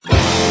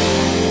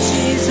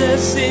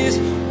Jesus is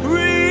real.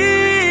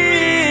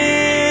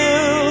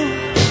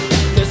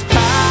 There's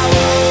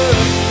power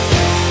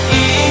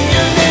in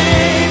your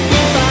name. We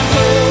find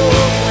hope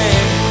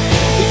when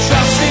we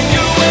trust in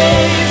your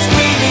ways.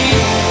 We need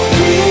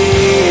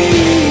real.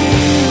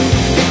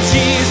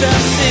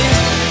 Jesus is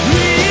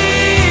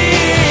real.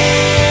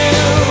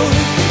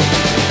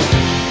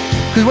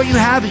 Because what you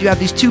have is you have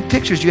these two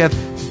pictures. You have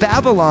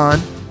Babylon,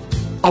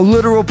 a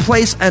literal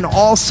place, and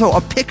also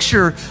a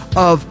picture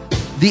of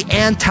the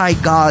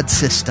anti-God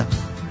system.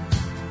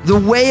 The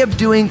way of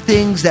doing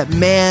things that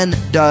man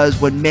does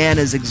when man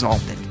is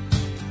exalted.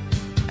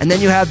 And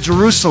then you have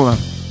Jerusalem,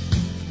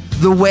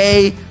 the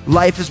way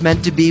life is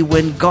meant to be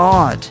when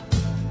God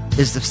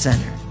is the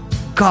center.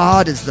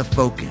 God is the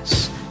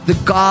focus. The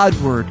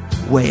Godward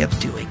way of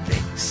doing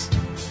things.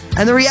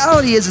 And the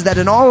reality is that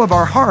in all of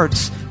our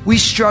hearts, we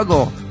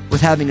struggle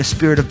with having a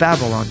spirit of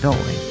Babylon,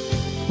 don't we?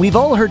 We've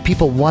all heard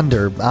people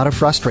wonder, out of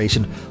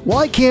frustration,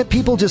 why can't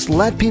people just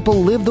let people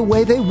live the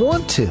way they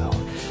want to?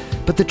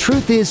 But the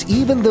truth is,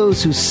 even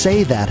those who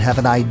say that have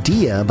an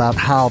idea about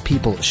how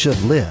people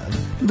should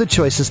live, the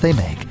choices they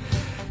make.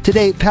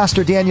 Today,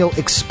 Pastor Daniel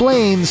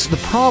explains the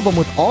problem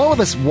with all of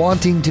us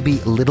wanting to be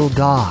little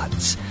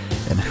gods,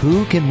 and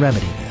who can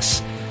remedy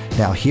this.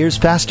 Now here's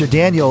Pastor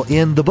Daniel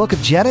in the book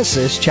of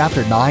Genesis,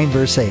 chapter 9,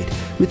 verse 8,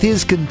 with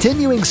his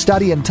continuing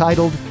study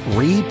entitled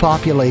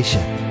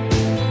Repopulation.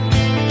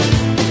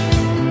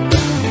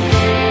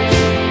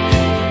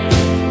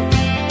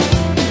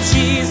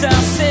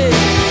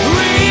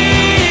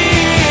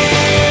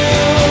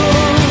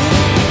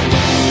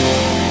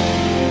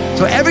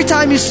 So every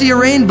time you see a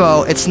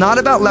rainbow, it's not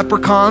about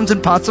leprechauns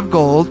and pots of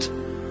gold,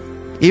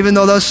 even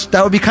though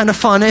that would be kind of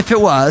fun if it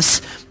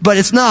was, but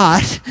it's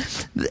not.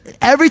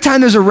 Every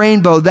time there's a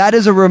rainbow, that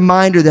is a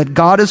reminder that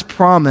God has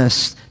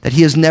promised that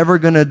he is never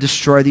going to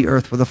destroy the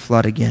earth with a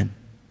flood again.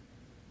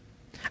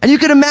 And you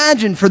can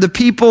imagine for the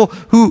people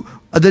who,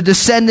 the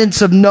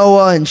descendants of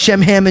Noah and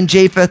Shem, Ham, and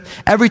Japheth,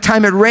 every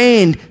time it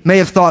rained, may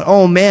have thought,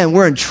 oh man,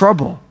 we're in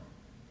trouble.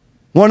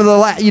 One of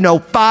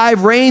the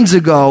 5 rains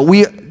ago,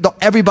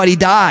 everybody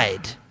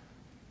died.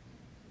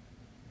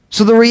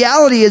 So the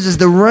reality is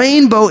the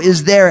rainbow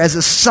is there as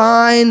a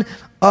sign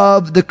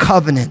of the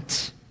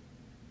covenant.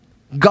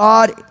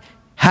 God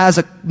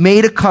has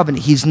made a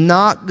covenant. He's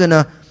not going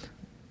to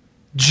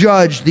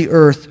judge the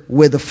earth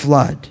with a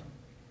flood.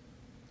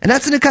 And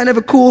that's a kind of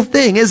a cool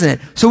thing, isn't it?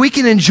 So we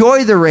can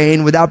enjoy the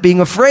rain without being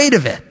afraid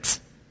of it.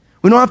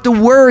 We don't have to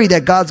worry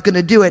that God's going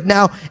to do it.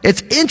 Now,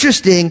 it's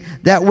interesting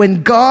that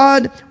when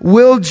God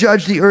will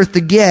judge the earth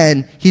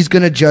again, he's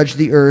going to judge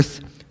the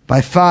earth by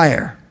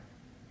fire.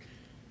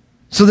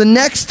 So the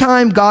next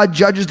time God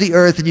judges the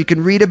earth, and you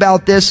can read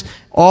about this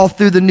all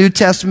through the New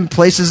Testament,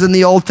 places in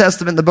the Old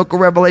Testament, the book of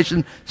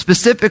Revelation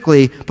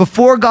specifically,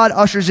 before God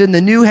ushers in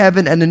the new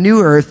heaven and the new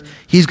earth,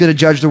 he's going to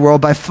judge the world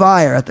by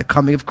fire at the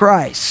coming of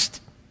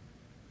Christ.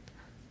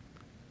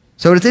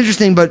 So it's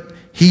interesting, but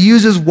he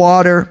uses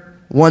water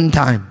one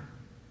time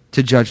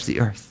to judge the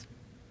earth.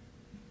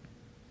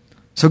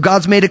 So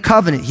God's made a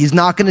covenant. He's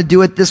not going to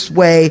do it this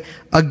way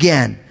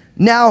again.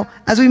 Now,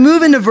 as we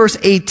move into verse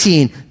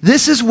 18,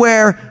 this is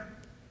where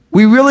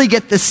we really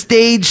get the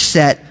stage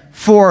set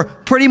for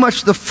pretty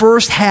much the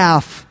first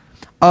half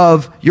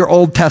of your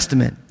Old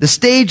Testament. The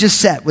stage is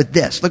set with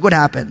this. Look what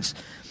happens.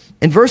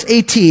 In verse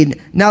 18,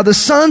 now the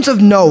sons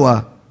of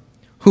Noah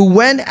who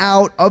went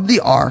out of the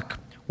ark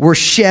were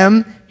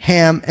Shem,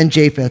 Ham, and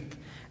Japheth.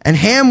 And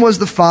Ham was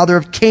the father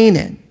of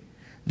Canaan.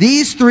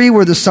 These 3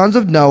 were the sons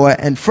of Noah,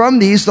 and from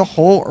these the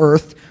whole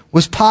earth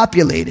was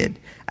populated.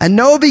 And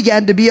Noah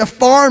began to be a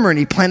farmer, and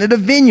he planted a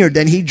vineyard.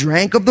 Then he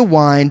drank of the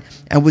wine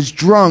and was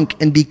drunk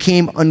and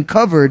became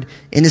uncovered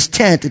in his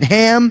tent. And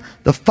Ham,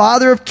 the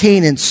father of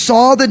Canaan,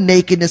 saw the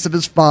nakedness of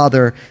his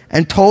father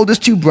and told his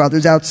 2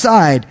 brothers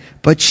outside.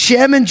 But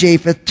Shem and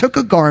Japheth took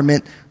a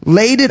garment,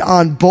 laid it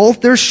on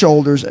both their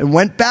shoulders, and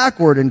went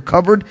backward and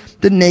covered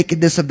the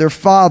nakedness of their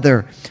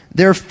father.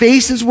 Their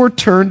faces were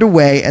turned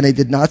away, and they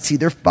did not see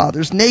their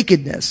father's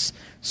nakedness.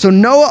 So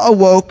Noah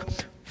awoke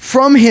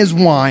from his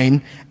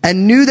wine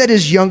and knew that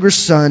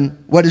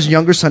what his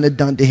younger son had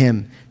done to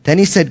him. Then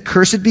he said,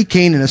 cursed be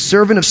Canaan, a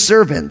servant of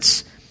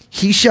servants.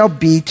 He shall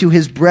be to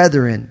his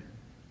brethren.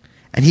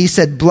 And he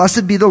said,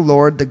 blessed be the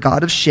Lord, the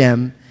God of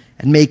Shem,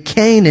 and may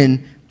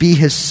Canaan be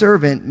his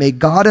servant. May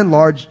God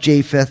enlarge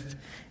Japheth,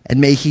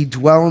 and may he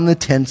dwell in the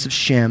tents of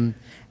Shem,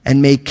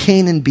 and may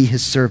Canaan be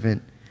his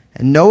servant.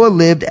 And Noah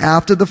lived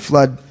after the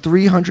flood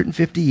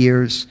 350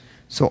 years.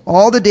 So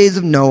all the days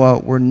of Noah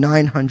were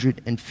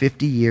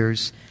 950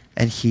 years,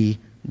 and he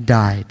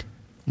died.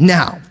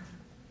 Now,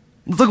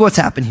 look what's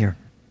happened here.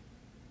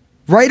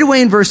 Right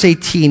away in verse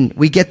 18,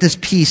 we get this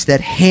piece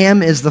that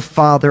Ham is the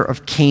father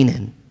of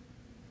Canaan.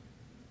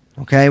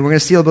 Okay, we're going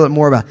to see a little bit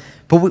more about it.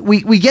 But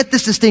we get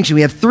this distinction.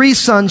 We have 3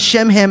 sons,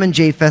 Shem, Ham, and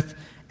Japheth,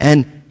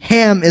 and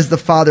Ham is the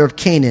father of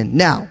Canaan.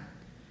 Now,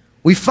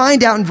 we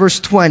find out in verse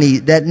 20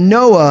 that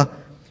Noah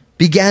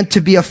began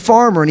to be a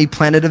farmer and he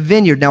planted a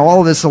vineyard. Now,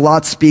 all of this a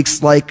lot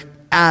speaks like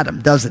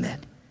Adam, doesn't it?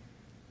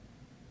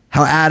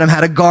 how Adam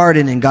had a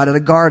garden and God had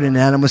a garden and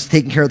Adam was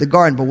taking care of the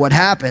garden. But what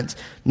happens?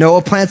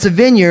 Noah plants a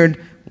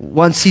vineyard.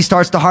 Once he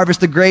starts to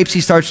harvest the grapes,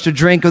 he starts to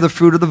drink of the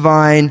fruit of the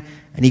vine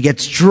and he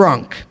gets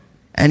drunk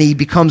and he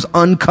becomes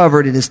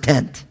uncovered in his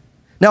tent.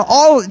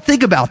 Now,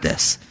 think about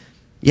this.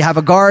 You have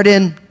a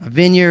garden, a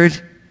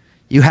vineyard.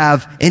 You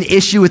have an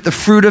issue with the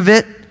fruit of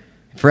it.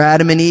 For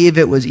Adam and Eve,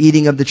 it was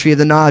eating of the tree of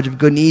the knowledge of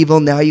good and evil.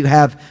 Now you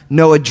have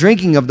Noah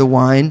drinking of the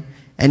wine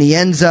and he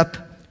ends up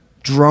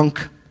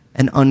drunk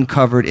and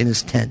uncovered in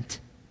his tent.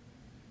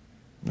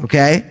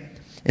 Okay?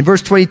 In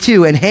verse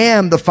 22, and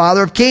Ham, the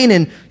father of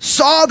Canaan,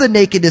 saw the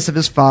nakedness of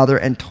his father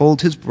and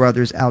told his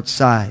brothers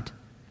outside.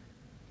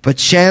 But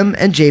Shem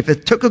and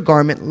Japheth took a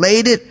garment,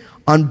 laid it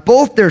on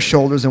both their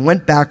shoulders, and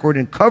went backward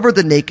and covered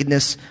the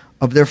nakedness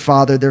of their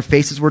father. Their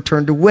faces were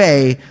turned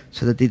away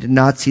so that they did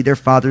not see their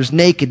father's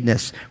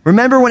nakedness.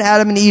 Remember when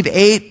Adam and Eve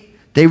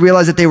ate, they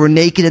realized that they were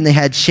naked and they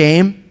had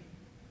shame?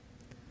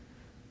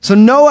 So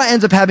Noah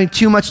ends up having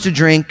too much to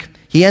drink.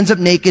 He ends up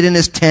naked in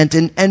his tent.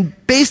 And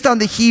based on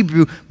the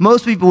Hebrew,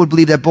 most people would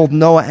believe that both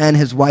Noah and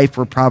his wife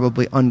were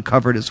probably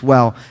uncovered as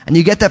well. And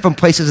you get that from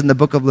places in the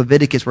book of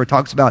Leviticus where it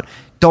talks about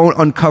don't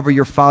uncover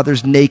your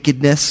father's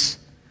nakedness,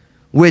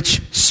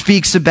 which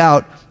speaks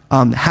about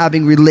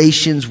having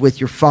relations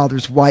with your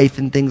father's wife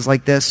and things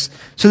like this.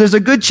 So there's a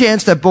good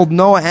chance that both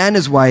Noah and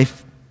his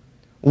wife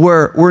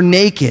were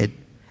naked.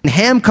 And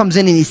Ham comes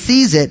in and he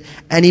sees it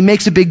and he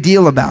makes a big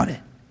deal about it.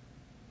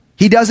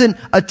 He doesn't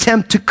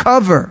attempt to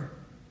cover.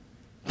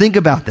 Think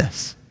about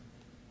this.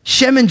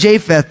 Shem and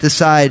Japheth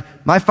decide,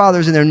 my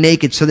father's in there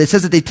naked. So it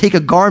says that they take a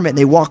garment and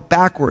they walk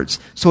backwards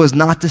so as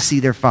not to see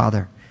their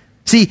father.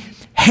 See,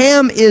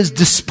 Ham is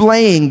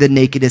displaying the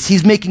nakedness.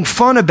 He's making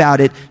fun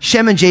about it.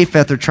 Shem and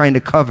Japheth are trying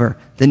to cover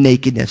the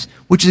nakedness,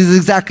 which is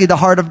exactly the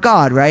heart of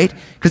God, right?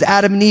 Because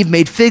Adam and Eve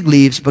made fig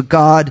leaves, but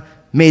God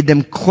made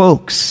them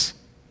cloaks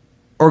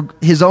or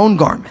his own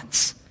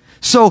garments.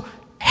 So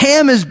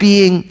Ham is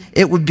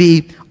it would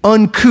be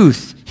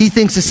uncouth. He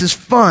thinks this is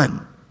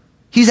fun.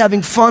 He's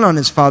having fun on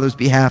his father's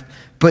behalf.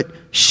 But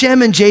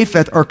Shem and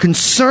Japheth are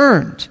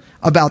concerned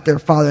about their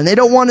father, and they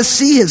don't want to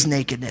see his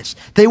nakedness.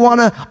 They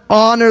want to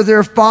honor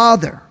their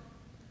father.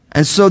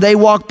 And so they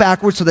walk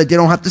backwards so that they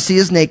don't have to see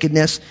his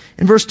nakedness.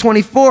 In verse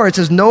 24, it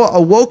says, Noah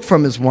awoke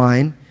from his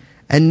wine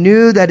and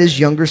knew that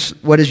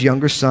what his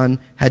younger son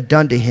had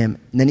done to him.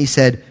 And then he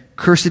said,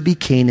 cursed be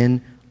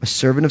Canaan, a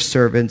servant of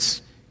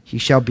servants, he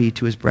shall be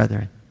to his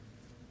brethren.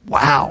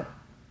 Wow.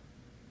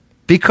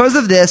 Because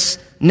of this,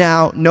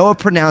 now Noah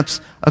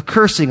pronounced a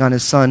cursing on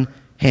his son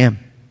Ham.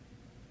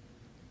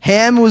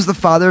 Ham was the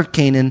father of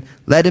Canaan.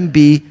 Let him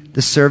be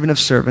the servant of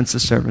servants, the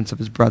servants of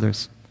his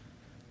brothers.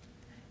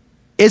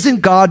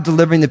 Isn't God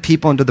delivering the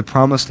people into the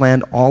promised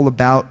land all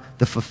about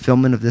the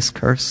fulfillment of this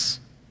curse?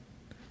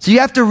 So you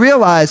have to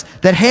realize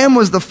that Ham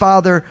was the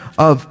father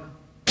of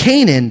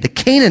Canaan, the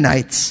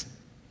Canaanites.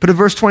 But in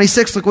verse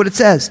 26, look what it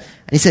says.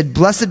 And he said,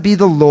 blessed be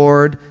the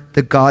Lord,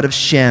 the God of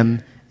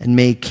Shem, and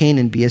may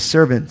Canaan be his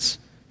servants.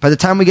 By the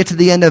time we get to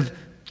the end of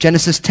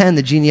Genesis 10,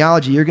 the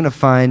genealogy, you're going to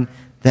find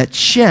that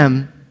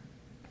Shem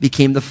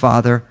became the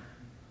father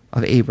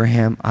of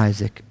Abraham,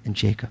 Isaac, and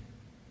Jacob.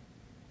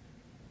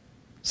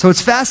 So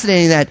it's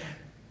fascinating that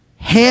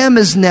Ham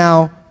is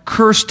now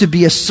cursed to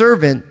be a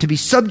servant, to be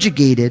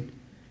subjugated,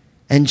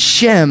 and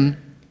Shem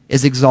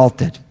is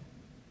exalted.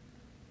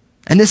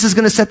 And this is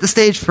going to set the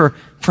stage for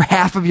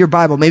half of your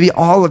Bible, maybe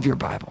all of your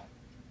Bible.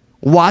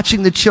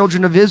 Watching the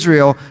children of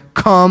Israel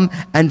come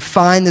and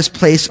find this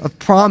place of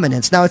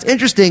prominence. Now it's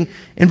interesting,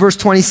 in verse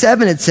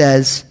 27 it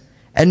says,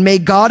 and may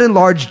God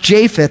enlarge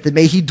Japheth, and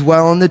may he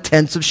dwell in the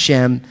tents of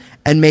Shem,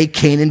 and may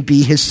Canaan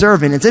be his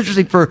servant. It's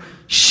interesting, for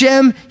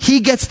Shem, he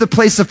gets the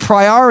place of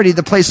priority,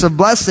 the place of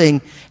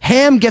blessing.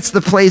 Ham gets the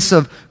place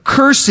of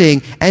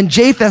cursing, and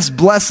Japheth's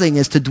blessing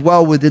is to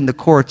dwell within the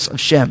courts of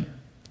Shem,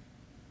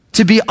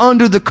 to be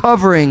under the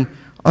covering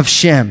of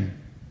Shem.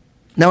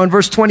 Now in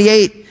verse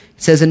 28, it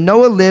says, and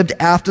Noah lived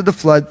after the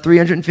flood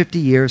 350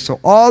 years, so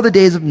all the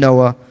days of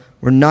Noah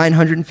were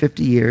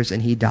 950 years,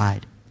 and he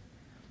died.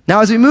 Now,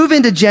 as we move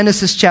into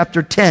Genesis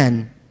chapter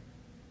 10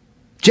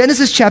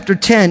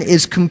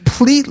 is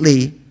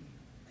completely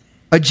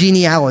a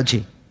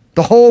genealogy.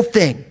 The whole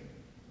thing.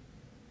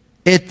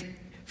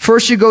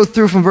 First you go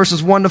through from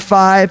verses 1 to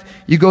 5,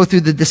 you go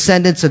through the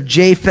descendants of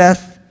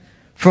Japheth.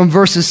 From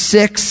verses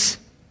 6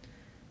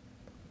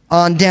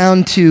 on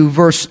down to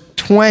verse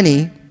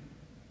 20,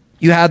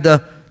 you have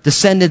the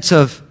descendants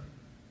of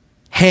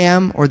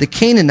Ham, or the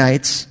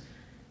Canaanites.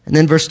 And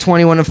then verse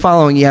 21 and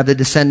following, you have the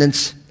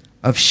descendants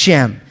of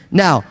Shem.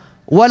 Now,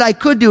 what I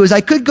could do is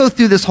I could go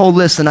through this whole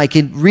list and I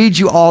could read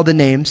you all the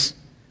names.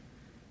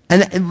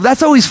 And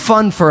that's always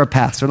fun for a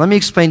pastor. Let me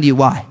explain to you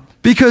why.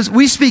 Because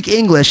we speak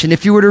English, and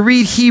if you were to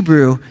read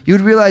Hebrew, you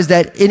would realize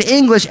that in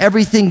English,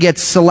 everything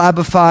gets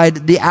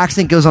syllabified. The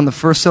accent goes on the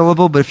first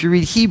syllable, but if you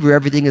read Hebrew,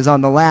 everything is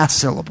on the last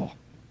syllable.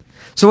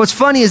 So what's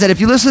funny is that if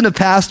you listen to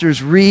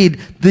pastors read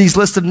these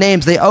lists of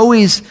names, they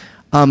always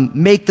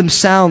make them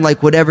sound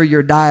like whatever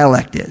your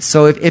dialect is.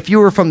 So if you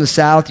were from the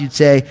South, you'd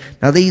say,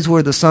 now these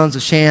were the sons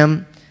of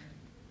Shem.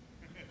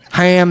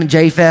 Ham and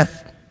Japheth.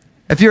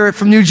 If you're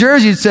from New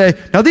Jersey, you'd say,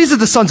 now these are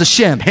the sons of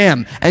Shem,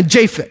 Ham, and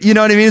Japheth. You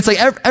know what I mean? It's like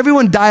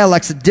everyone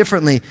dialects it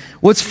differently.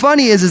 What's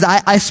funny is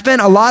I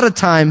spent a lot of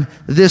time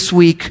this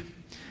week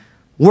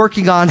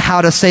working on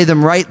how to say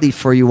them rightly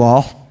for you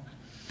all.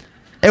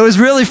 It was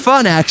really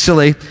fun,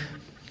 actually.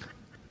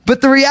 But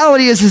the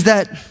reality is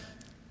that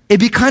it'd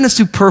be kind of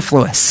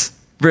superfluous,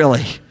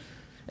 really.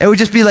 It would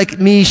just be like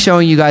me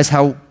showing you guys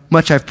how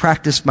much I've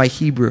practiced my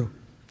Hebrew.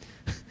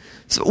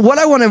 So what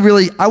I want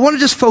to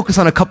just focus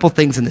on a couple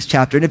things in this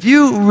chapter. And if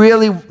you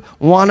really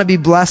want to be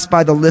blessed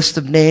by the list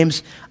of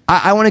names,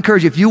 I want to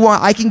encourage you. If you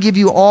want, I can give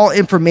you all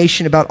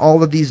information about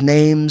all of these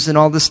names and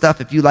all this stuff.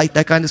 If you like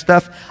that kind of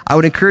stuff, I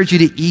would encourage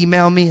you to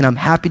email me, and I'm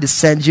happy to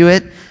send you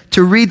it.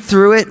 To read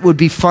through it would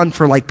be fun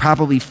for like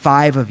probably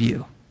 5 of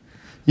you.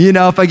 You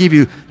know, if I give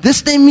you,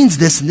 this name means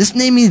this, and this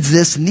name means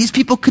this, and these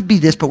people could be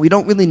this, but we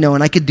don't really know,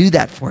 and I could do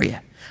that for you.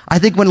 I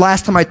think when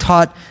last time I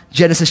taught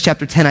Genesis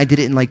chapter 10, I did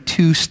it in like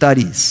 2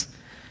 studies.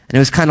 And it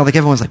was kind of like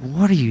everyone's like,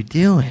 what are you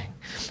doing?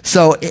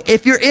 So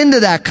if you're into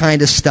that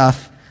kind of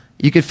stuff,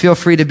 you could feel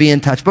free to be in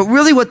touch. But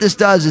really what this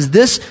does is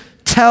this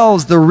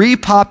tells the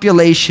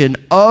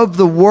repopulation of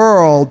the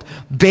world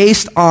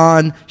based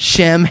on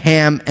Shem,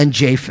 Ham, and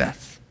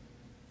Japheth.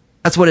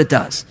 That's what it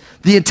does.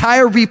 The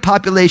entire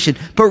repopulation.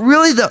 But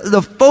really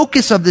the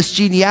focus of this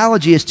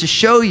genealogy is to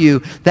show you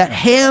that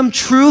Ham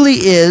truly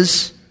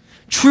is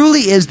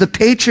the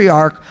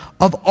patriarch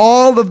of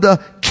all of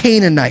the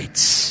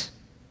Canaanites.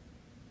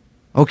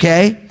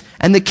 Okay?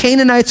 And the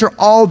Canaanites are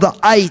all the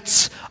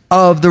ites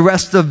of the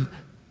rest of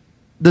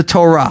the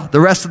Torah,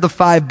 the rest of the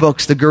 5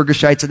 books, the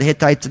Girgashites and the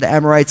Hittites and the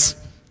Amorites.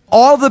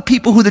 All the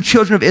people who the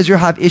children of Israel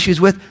have issues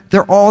with,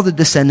 they're all the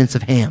descendants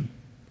of Ham.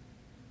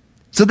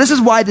 So this is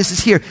why this is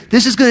here.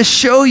 This is going to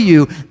show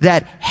you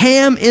that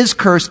Ham is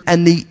cursed,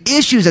 and the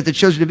issues that the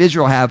children of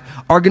Israel have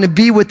are going to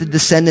be with the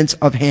descendants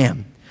of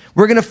Ham.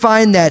 We're going to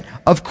find that,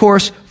 of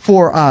course,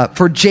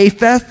 for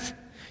Japheth,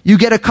 you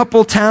get a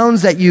couple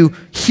towns that you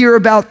hear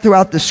about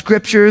throughout the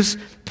scriptures,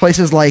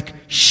 places like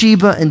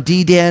Sheba and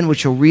Dedan,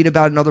 which you'll read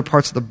about in other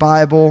parts of the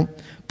Bible,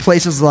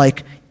 places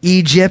like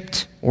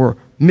Egypt, or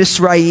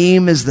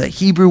Misraim is the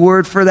Hebrew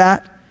word for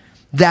that.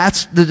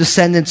 That's the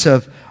descendants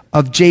of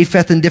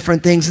Japheth and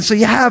different things. And so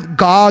you have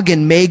Gog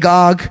and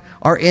Magog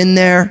are in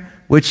there,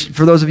 which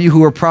for those of you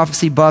who are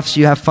prophecy buffs,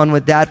 you have fun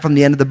with that from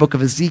the end of the book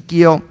of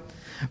Ezekiel.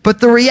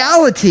 But the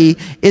reality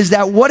is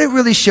that what it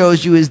really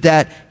shows you is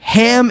that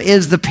Ham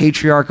is the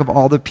patriarch of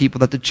all the people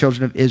that the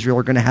children of Israel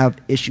are going to have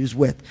issues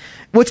with.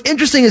 What's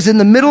interesting is in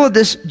the middle of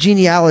this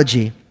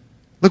genealogy,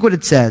 look what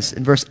it says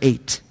in verse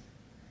 8.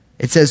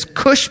 It says,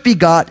 Cush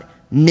begot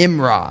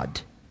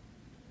Nimrod.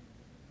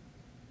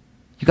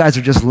 You guys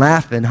are just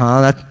laughing,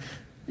 huh?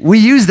 We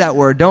use that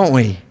word, don't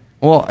we?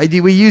 Well,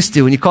 we used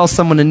to. When you call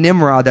someone a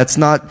Nimrod, that's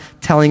not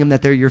telling them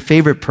that they're your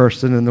favorite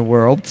person in the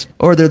world,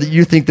 or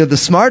you think they're the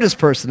smartest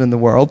person in the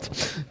world.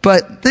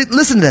 But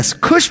listen to this.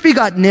 Cush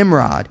begot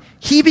Nimrod.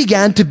 He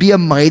began to be a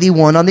mighty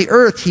one on the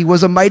earth. He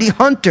was a mighty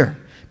hunter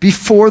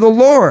before the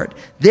Lord.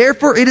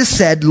 Therefore it is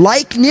said,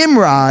 like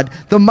Nimrod,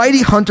 the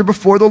mighty hunter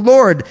before the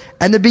Lord.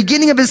 And the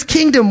beginning of his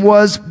kingdom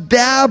was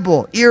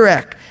Babel,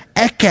 Erech,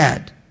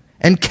 Akkad,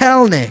 and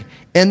Calneh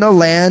in the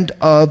land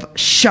of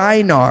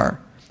Shinar.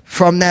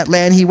 From that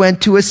land he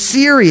went to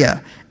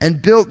Assyria and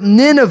built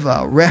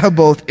Nineveh,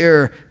 Rehoboth,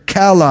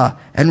 Calah,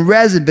 and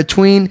Rezin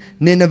between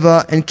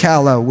Nineveh and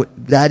Calah.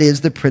 That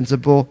is the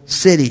principal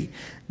city.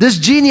 This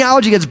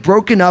genealogy gets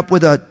broken up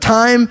with a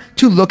time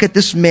to look at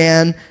this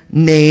man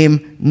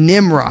named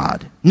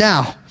Nimrod.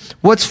 Now,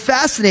 what's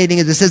fascinating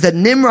is it says that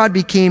Nimrod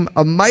became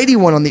a mighty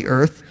one on the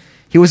earth.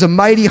 He was a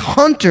mighty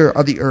hunter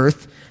of the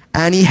earth,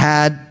 and he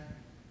had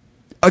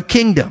a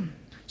kingdom.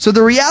 So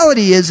the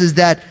reality is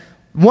that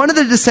one of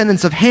the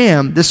descendants of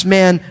Ham, this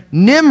man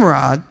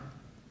Nimrod,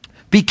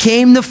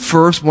 became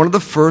one of the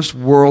first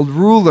world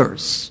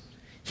rulers.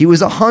 He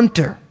was a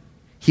hunter.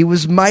 He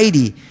was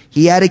mighty.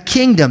 He had a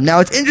kingdom. Now,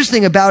 it's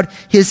interesting about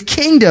his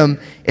kingdom.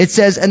 It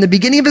says, and the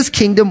beginning of his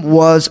kingdom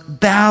was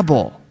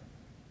Babel.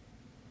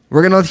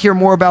 We're going to hear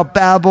more about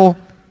Babel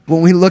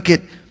when we look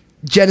at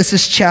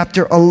Genesis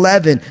chapter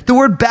 11. The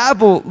word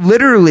Babel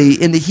literally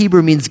in the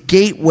Hebrew means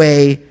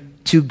gateway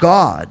to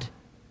God.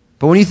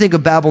 But when you think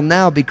of Babel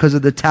now, because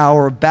of the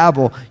Tower of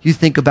Babel, you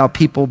think about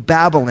people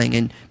babbling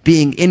and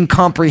being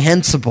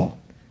incomprehensible.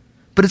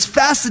 But it's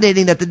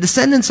fascinating that the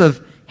descendants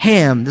of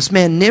Ham, this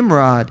man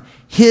Nimrod,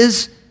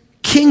 his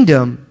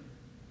kingdom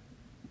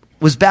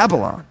was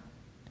Babylon.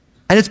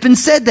 And it's been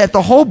said that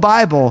the whole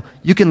Bible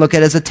you can look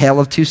at as a tale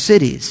of 2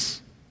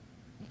 cities.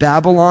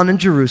 Babylon and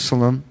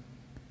Jerusalem.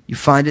 You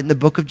find it in the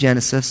book of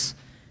Genesis.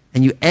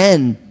 And you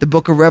end the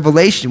book of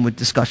Revelation with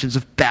discussions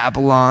of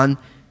Babylon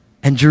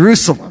and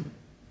Jerusalem.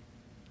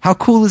 How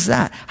cool is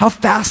that? How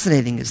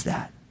fascinating is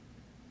that?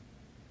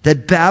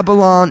 That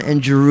Babylon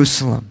and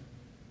Jerusalem.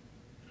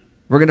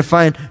 We're going to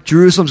find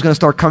Jerusalem's going to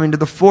start coming to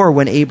the fore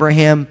when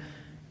Abraham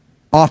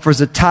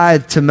offers a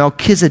tithe to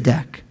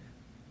Melchizedek,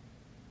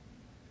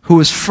 who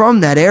was from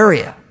that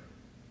area.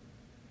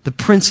 The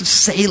Prince of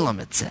Salem,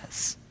 it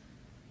says.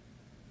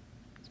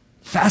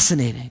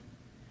 Fascinating.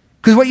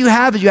 Because what you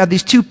have is you have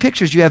these two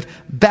pictures. You have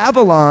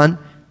Babylon,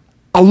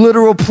 a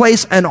literal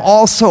place, and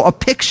also a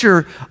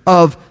picture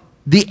of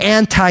the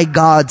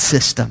anti-God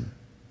system.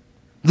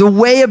 The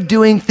way of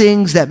doing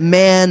things that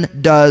man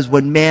does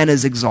when man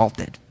is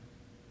exalted.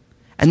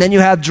 And then you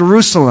have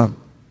Jerusalem,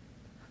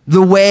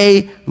 the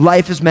way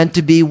life is meant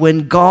to be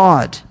when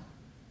God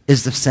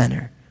is the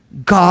center.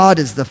 God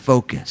is the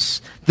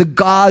focus. The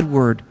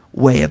Godward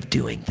way of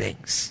doing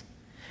things.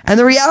 And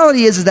the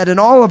reality is that in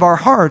all of our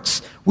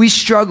hearts, we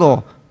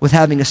struggle with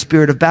having a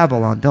spirit of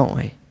Babylon, don't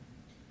we?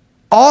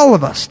 All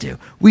of us do.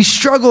 We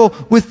struggle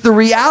with the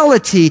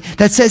reality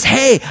that says,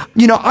 hey,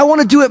 I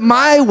want to do it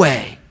my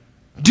way.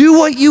 Do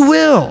what you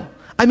will.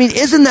 I mean,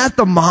 isn't that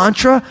the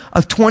mantra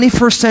of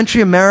 21st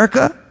century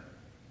America?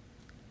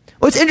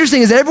 What's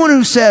interesting is that everyone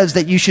who says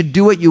that you should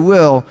do what you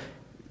will,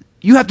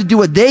 you have to do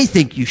what they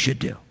think you should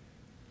do.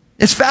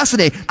 It's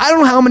fascinating. I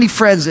don't know how many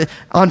friends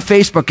on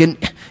Facebook, and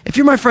if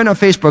you're my friend on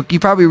Facebook, you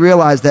probably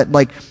realize that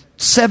like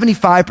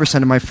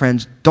 75% of my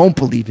friends don't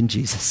believe in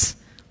Jesus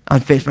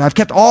on Facebook. I've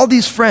kept all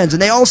these friends,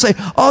 and they all say,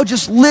 oh,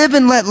 just live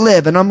and let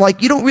live. And I'm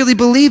like, you don't really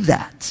believe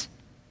that.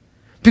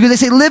 Because they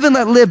say live and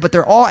let live, but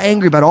they're all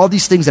angry about all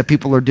these things that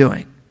people are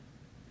doing.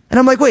 And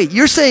I'm like, wait,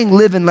 you're saying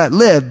live and let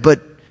live,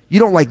 but you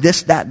don't like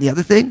this, that, and the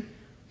other thing?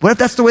 What if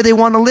that's the way they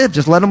want to live?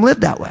 Just let them live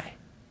that way.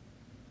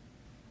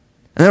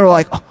 And they were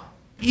like, oh,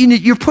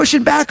 you're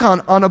pushing back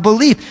on a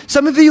belief.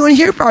 Some of you in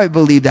here probably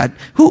believe that.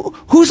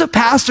 Who's a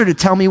pastor to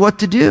tell me what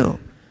to do?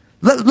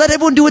 Let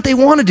everyone do what they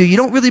want to do. You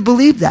don't really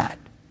believe that.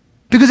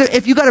 Because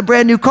if you got a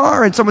brand new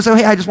car and someone says,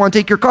 hey, I just want to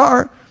take your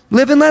car,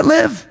 live and let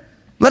live.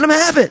 Let them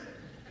have it.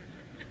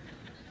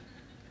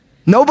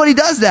 Nobody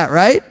does that,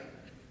 right?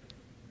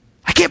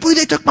 I can't believe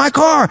they took my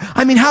car.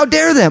 I mean, how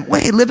dare them?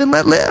 Wait, live and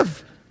let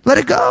live. Let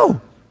it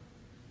go.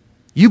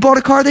 You bought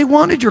a car, they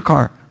wanted your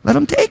car. Let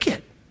them take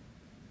it.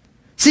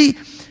 See,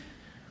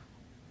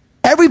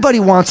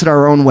 everybody wants it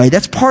our own way.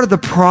 That's part of the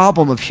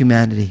problem of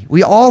humanity.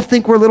 We all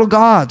think we're little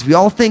gods. We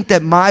all think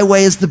that my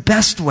way is the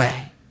best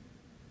way.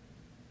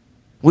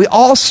 We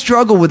all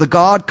struggle with a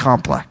God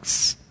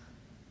complex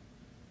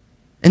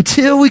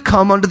until we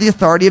come under the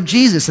authority of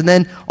Jesus. And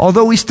then,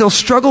 although we still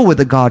struggle with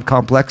the God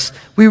complex,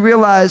 we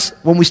realize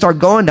when we start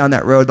going down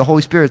that road, the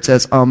Holy Spirit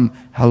says,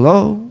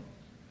 hello?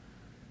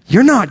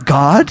 You're not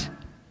God.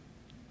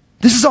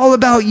 This is all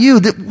about you.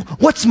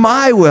 What's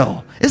my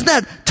will? Isn't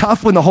that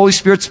tough when the Holy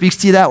Spirit speaks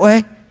to you that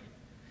way? He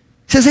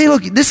says, hey,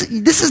 look, this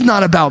is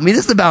not about me.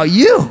 This is about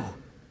you.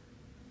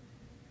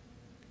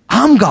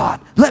 I'm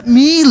God. Let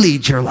me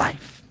lead your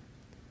life.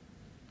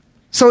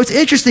 So it's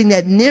interesting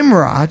that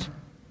Nimrod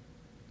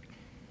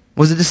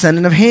was a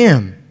descendant of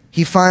Ham.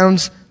 He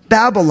founds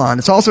Babylon.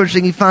 It's also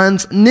interesting he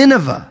finds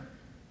Nineveh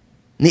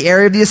in the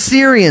area of the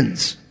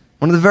Assyrians.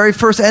 One of the very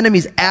first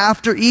enemies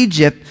after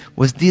Egypt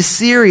was the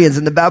Assyrians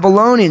and the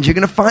Babylonians. You're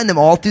going to find them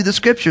all through the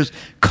scriptures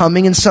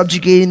coming and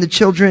subjugating the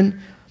children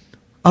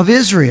of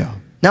Israel.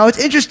 Now it's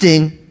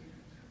interesting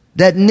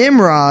that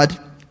Nimrod,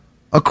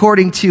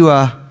 according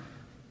to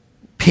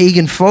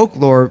pagan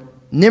folklore,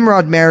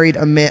 Nimrod married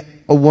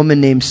a woman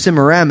named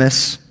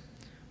Semiramis,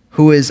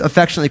 who is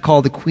affectionately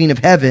called the Queen of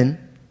Heaven,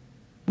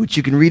 which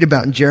you can read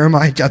about in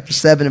Jeremiah chapter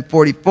 7 and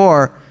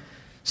 44.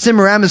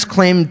 Semiramis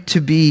claimed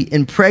to be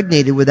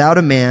impregnated without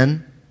a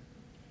man,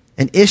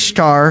 and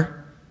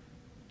Ishtar,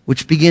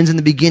 which begins in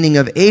the beginning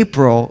of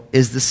April,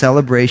 is the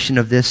celebration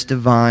of this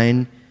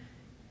divine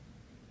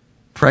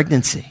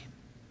pregnancy.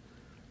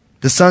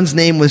 The son's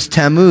name was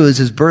Tammuz.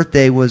 His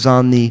birthday was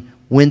on the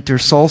winter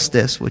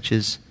solstice, which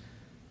is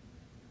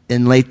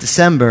in late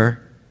December,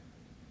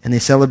 and they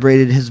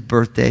celebrated his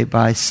birthday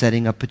by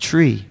setting up a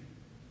tree.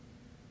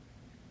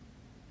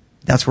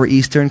 That's where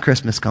Easter and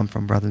Christmas come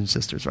from, brothers and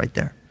sisters, right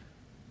there.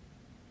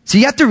 So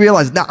you have to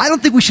realize, now I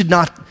don't think we should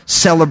not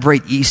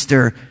celebrate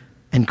Easter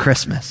and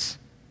Christmas.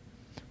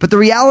 But the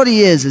reality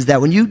is that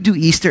when you do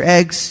Easter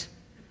eggs,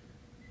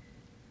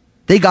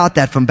 they got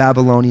that from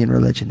Babylonian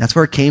religion. That's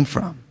where it came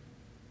from.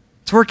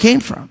 That's where it came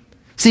from.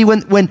 See,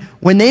 when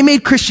they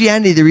made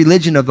Christianity the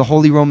religion of the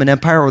Holy Roman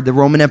Empire, or the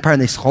Roman Empire,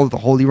 and they called it the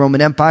Holy Roman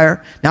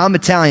Empire. Now I'm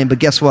Italian, but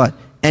guess what?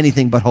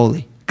 Anything but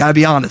holy. Gotta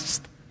be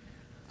honest.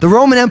 The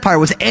Roman Empire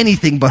was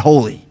anything but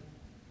holy.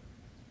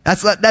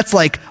 That's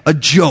like a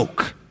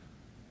joke.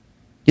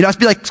 You know, it's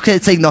be like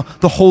saying the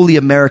Holy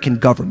American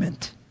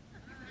government.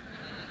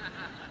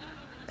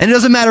 And it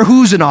doesn't matter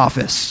who's in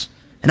office.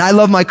 And I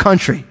love my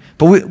country,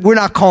 but we're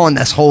not calling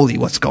this holy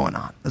what's going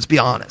on. Let's be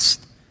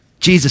honest.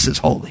 Jesus is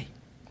holy.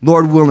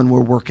 Lord willing,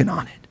 we're working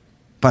on it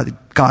by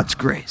God's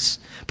grace.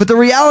 But the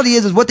reality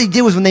is what they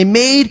did was when they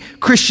made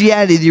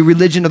Christianity the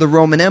religion of the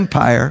Roman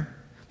Empire,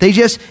 they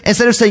just,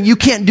 instead of saying you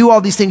can't do all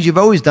these things you've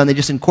always done, they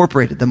just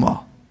incorporated them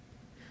all.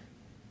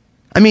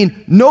 I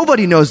mean,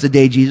 nobody knows the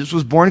day Jesus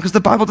was born because the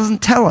Bible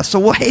doesn't tell us. So,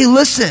 well, hey,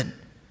 listen,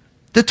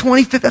 the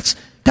 25th,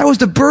 that was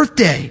the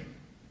birthday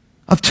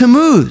of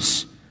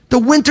Tammuz, the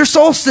winter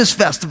solstice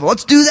festival.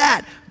 Let's do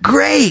that.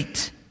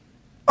 Great.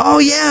 Oh,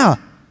 yeah.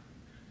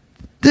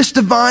 This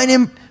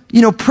divine,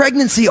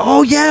 pregnancy.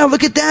 Oh, yeah,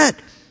 look at that.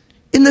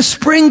 In the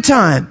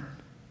springtime.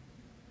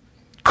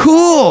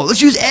 Cool.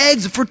 Let's use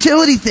eggs, a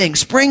fertility thing.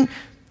 Spring,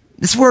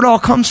 this is where it all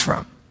comes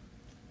from.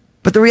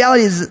 But the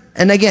reality is,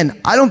 and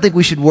again, I don't think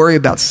we should worry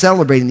about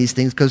celebrating these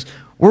things because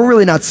we're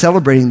really not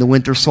celebrating the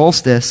winter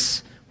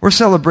solstice. We're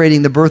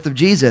celebrating the birth of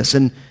Jesus.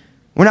 And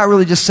we're not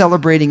really just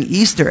celebrating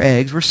Easter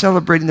eggs. We're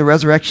celebrating the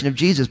resurrection of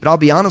Jesus. But I'll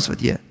be honest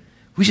with you.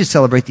 We should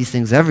celebrate these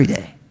things every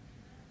day.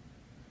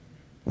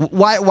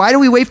 Why do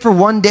we wait for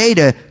one day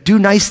to do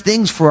nice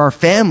things for our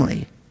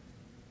family?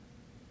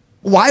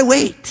 Why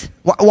wait?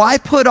 Why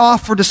put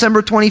off for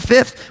December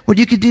 25th what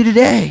you could do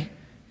today?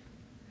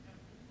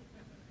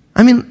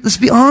 I mean, let's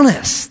be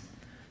honest.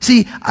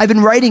 See, I've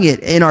been writing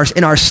it in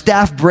our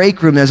staff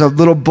break room. There's a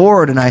little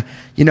board, and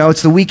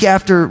it's the week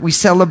after we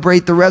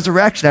celebrate the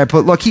resurrection. I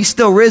put, look, he's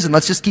still risen.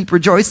 Let's just keep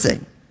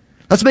rejoicing.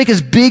 Let's make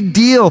as big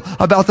deal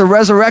about the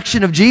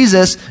resurrection of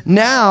Jesus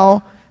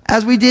now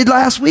as we did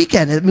last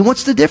weekend. I mean,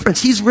 what's the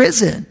difference? He's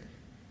risen.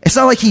 It's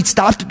not like he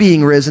stopped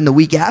being risen the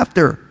week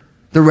after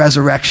the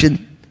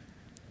resurrection.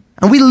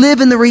 And we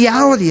live in the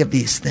reality of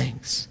these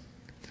things.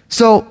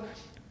 So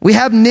we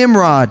have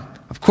Nimrod.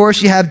 Of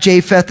course, you have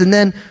Japheth. And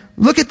then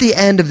look at the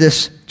end of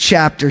this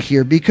chapter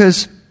here,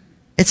 because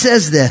it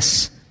says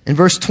this in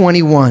verse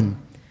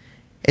 21.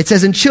 It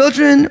says, and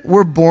children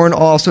were born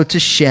also to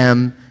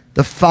Shem,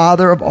 the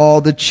father of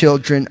all the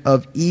children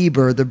of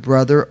Eber, the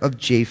brother of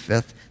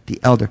Japheth, the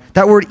elder.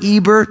 That word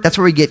Eber, that's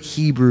where we get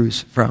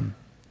Hebrews from.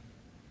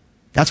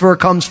 That's where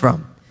it comes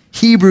from.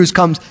 Hebrews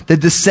comes, the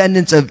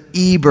descendants of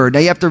Eber. Now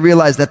you have to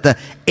realize that the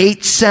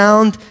H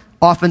sound,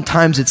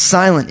 oftentimes it's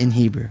silent in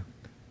Hebrew.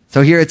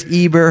 So here it's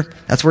Eber.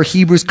 That's where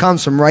Hebrews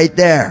comes from, right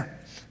there.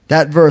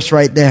 That verse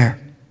right there.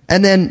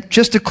 And then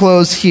just to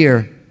close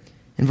here,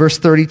 in verse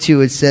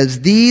 32, it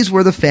says, these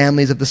were the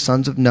families of the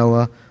sons of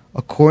Noah,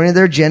 according to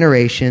their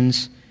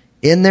generations,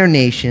 in their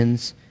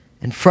nations,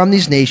 and from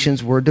these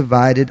nations were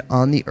divided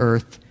on the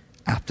earth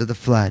after the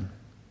flood.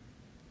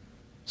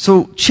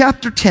 So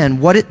chapter 10,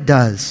 what it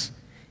does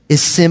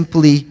is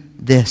simply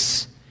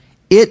this.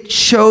 It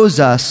shows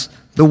us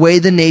the way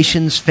the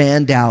nations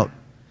fanned out,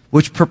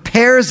 which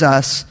prepares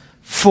us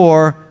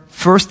for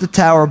first the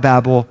Tower of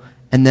Babel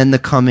and then the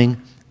coming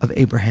of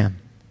Abraham.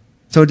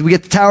 So we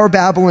get the Tower of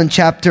Babel in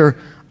chapter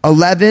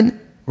 11.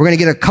 We're going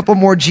to get a couple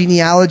more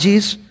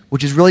genealogies,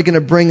 which is really going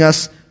to bring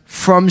us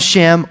from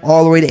Shem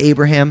all the way to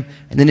Abraham.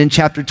 And then in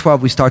chapter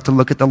 12, we start to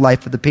look at the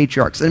life of the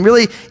patriarchs. And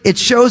really, it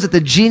shows that the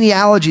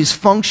genealogies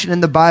function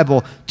in the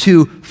Bible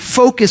to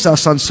focus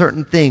us on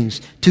certain things,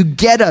 to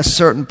get us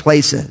certain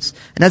places.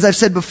 And as I've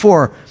said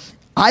before,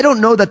 I don't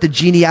know that the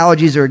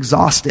genealogies are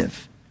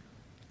exhaustive.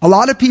 A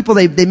lot of people,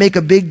 they make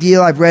a big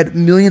deal. I've read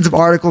millions of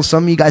articles.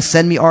 Some of you guys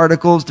send me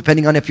articles,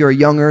 depending on if you're a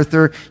young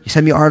earther. You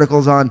send me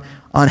articles on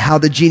how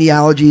the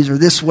genealogies are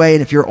this way.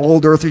 And if you're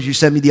old earthers, you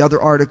send me the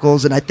other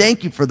articles. And I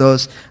thank you for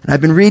those. And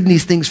I've been reading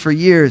these things for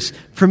years.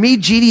 For me,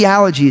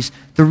 genealogies,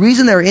 the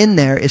reason they're in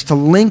there is to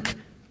link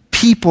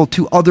people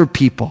to other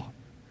people.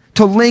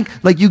 To link,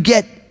 like you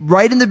get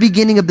right in the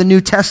beginning of the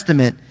New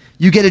Testament,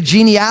 you get a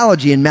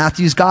genealogy in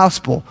Matthew's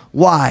gospel.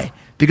 Why?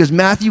 Because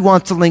Matthew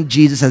wants to link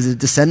Jesus as a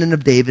descendant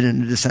of David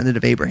and a descendant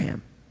of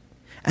Abraham.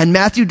 And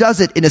Matthew does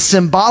it in a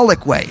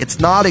symbolic way. It's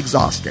not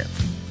exhaustive.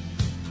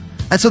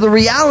 And so the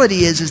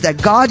reality is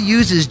that God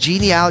uses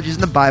genealogies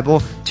in the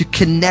Bible to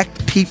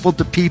connect people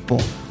to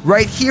people.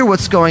 Right here,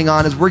 what's going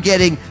on is we're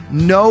getting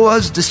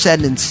Noah's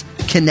descendants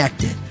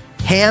connected.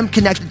 Ham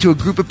connected to a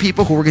group of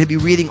people who we're going to be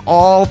reading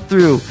all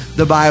through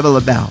the Bible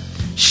about.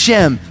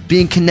 Shem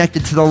being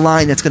connected to the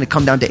line that's going to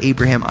come down to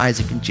Abraham,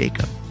 Isaac, and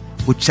Jacob,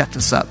 which sets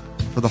us up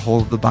for the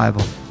whole of the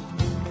Bible.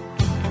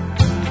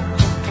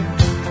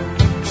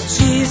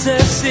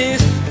 Jesus is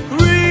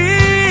real.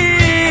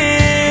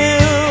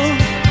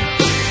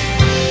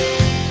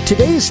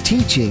 Today's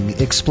teaching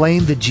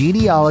explained the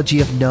genealogy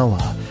of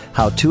Noah,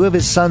 how two of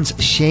his sons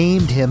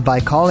shamed him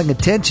by calling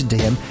attention to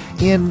him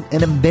in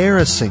an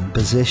embarrassing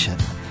position.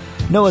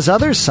 Noah's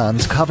other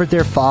sons covered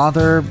their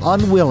father,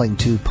 unwilling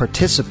to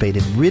participate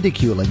in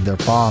ridiculing their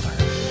father.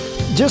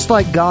 Just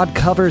like God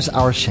covers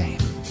our shame,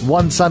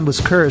 one son was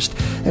cursed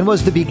and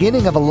was the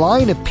beginning of a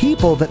line of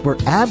people that were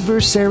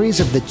adversaries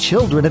of the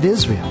children of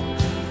Israel.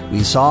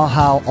 We saw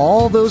how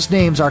all those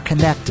names are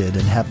connected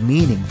and have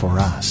meaning for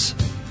us.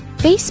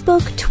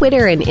 Facebook,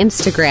 Twitter, and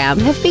Instagram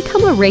have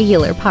become a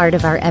regular part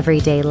of our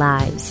everyday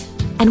lives.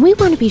 And we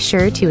want to be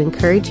sure to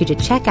encourage you to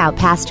check out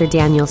Pastor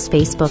Daniel's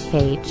Facebook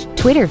page,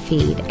 Twitter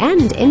feed,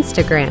 and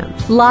Instagram.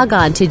 Log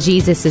on to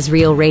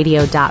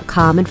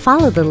JesusIsRealRadio.com and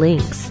follow the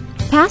links.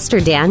 Pastor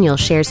Daniel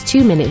shares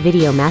 2-minute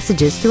video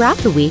messages throughout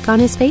the week on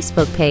his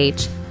Facebook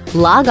page.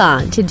 Log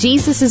on to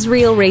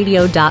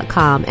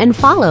JesusIsRealRadio.com and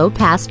follow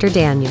Pastor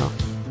Daniel.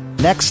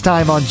 Next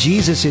time on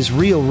Jesus is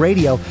Real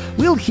Radio,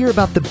 we'll hear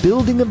about the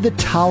building of the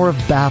Tower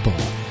of Babel.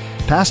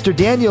 Pastor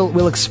Daniel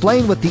will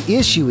explain what the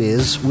issue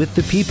is with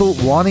the people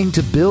wanting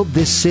to build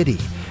this city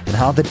and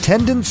how the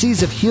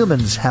tendencies of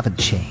humans haven't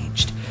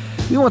changed.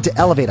 We want to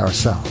elevate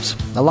ourselves.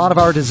 A lot of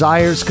our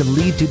desires can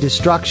lead to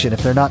destruction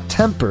if they're not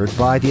tempered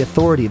by the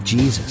authority of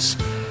Jesus.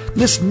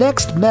 This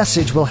next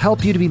message will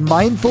help you to be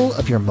mindful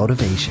of your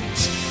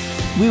motivations.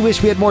 We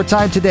wish we had more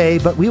time today,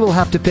 but we will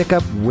have to pick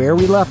up where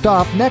we left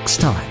off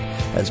next time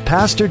as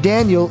Pastor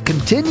Daniel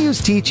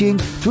continues teaching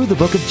through the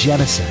book of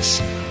Genesis.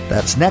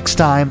 That's next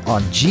time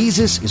on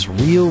Jesus is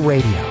Real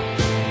Radio.